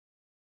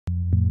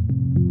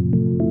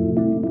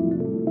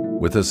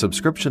With a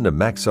subscription to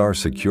Maxar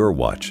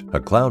SecureWatch, a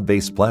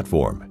cloud-based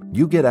platform,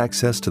 you get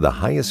access to the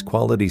highest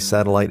quality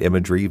satellite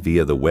imagery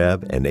via the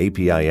web and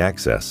API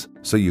access,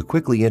 so you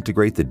quickly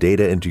integrate the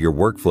data into your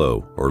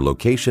workflow or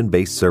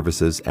location-based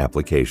services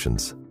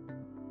applications.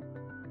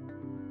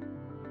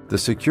 The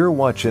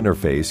SecureWatch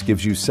interface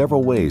gives you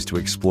several ways to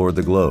explore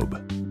the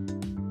globe.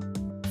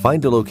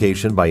 Find a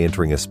location by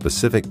entering a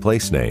specific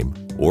place name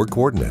or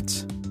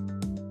coordinates.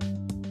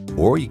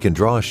 Or you can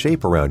draw a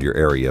shape around your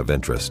area of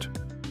interest,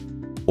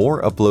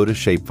 or upload a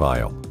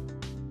shapefile.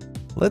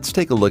 Let's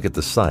take a look at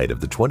the site of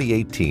the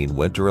 2018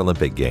 Winter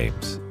Olympic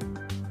Games.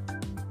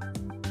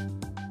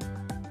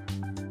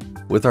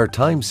 With our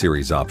time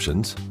series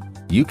options,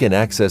 you can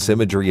access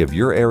imagery of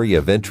your area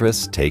of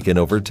interest taken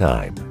over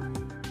time,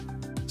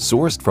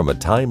 sourced from a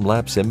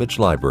time-lapse image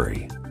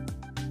library,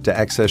 to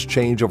access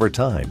change over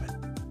time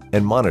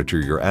and monitor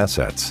your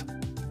assets.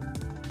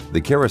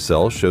 The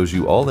carousel shows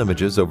you all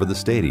images over the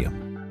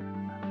stadium,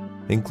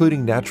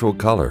 including natural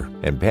color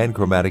and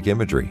panchromatic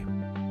imagery,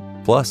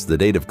 plus the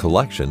date of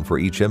collection for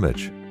each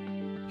image.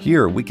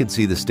 Here we can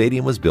see the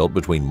stadium was built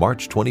between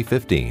March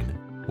 2015,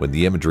 when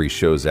the imagery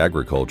shows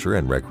agriculture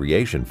and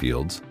recreation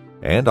fields,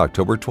 and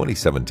October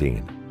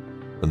 2017,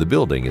 when the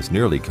building is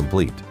nearly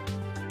complete.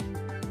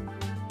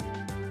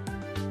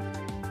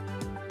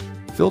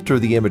 Filter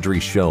the imagery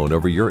shown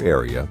over your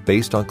area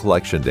based on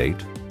collection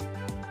date,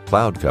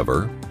 cloud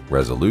cover,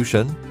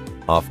 resolution,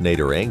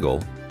 off-nadir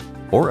angle,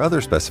 or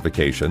other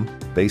specification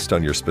based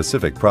on your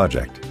specific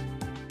project.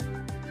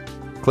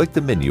 Click the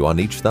menu on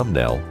each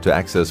thumbnail to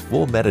access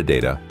full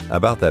metadata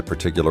about that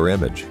particular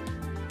image.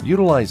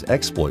 Utilize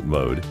exploit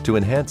mode to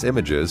enhance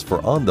images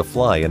for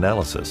on-the-fly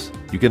analysis.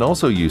 You can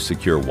also use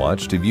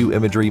SecureWatch to view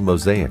imagery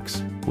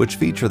mosaics, which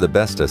feature the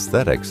best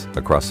aesthetics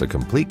across a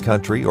complete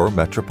country or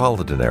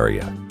metropolitan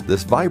area.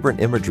 This vibrant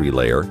imagery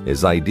layer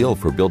is ideal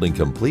for building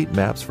complete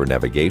maps for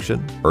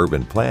navigation,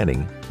 urban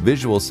planning,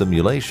 visual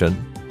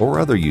simulation, or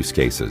other use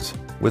cases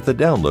with the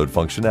download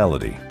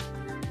functionality.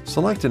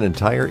 Select an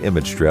entire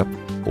image strip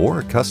or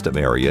a custom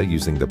area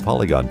using the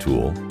polygon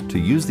tool to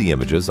use the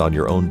images on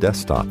your own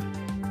desktop.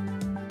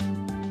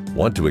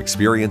 Want to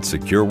experience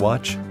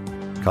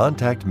SecureWatch?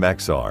 Contact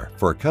Maxar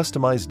for a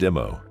customized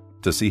demo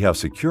to see how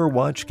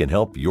SecureWatch can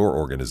help your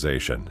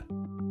organization.